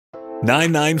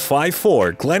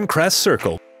9954 Glencrest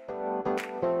Circle.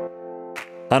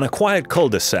 On a quiet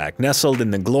cul-de-sac nestled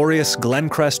in the glorious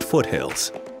Glencrest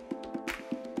foothills,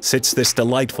 sits this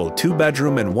delightful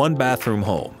 2-bedroom and 1-bathroom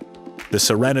home. The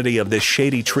serenity of this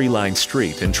shady tree-lined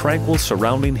street and tranquil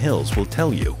surrounding hills will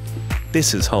tell you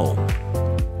this is home.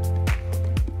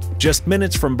 Just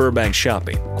minutes from Burbank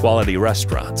shopping, quality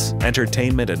restaurants,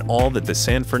 entertainment, and all that the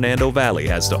San Fernando Valley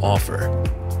has to offer.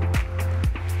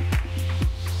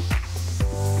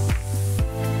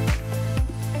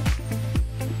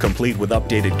 Complete with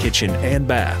updated kitchen and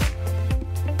bath.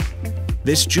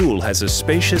 This jewel has a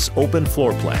spacious open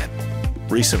floor plan,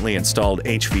 recently installed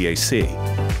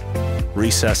HVAC,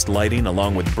 recessed lighting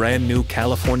along with brand new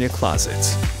California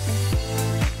closets.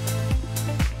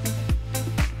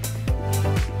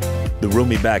 The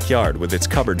roomy backyard with its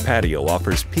covered patio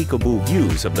offers peekaboo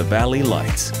views of the valley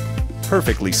lights,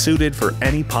 perfectly suited for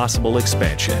any possible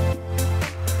expansion.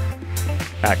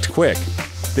 Act quick,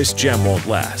 this gem won't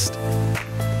last.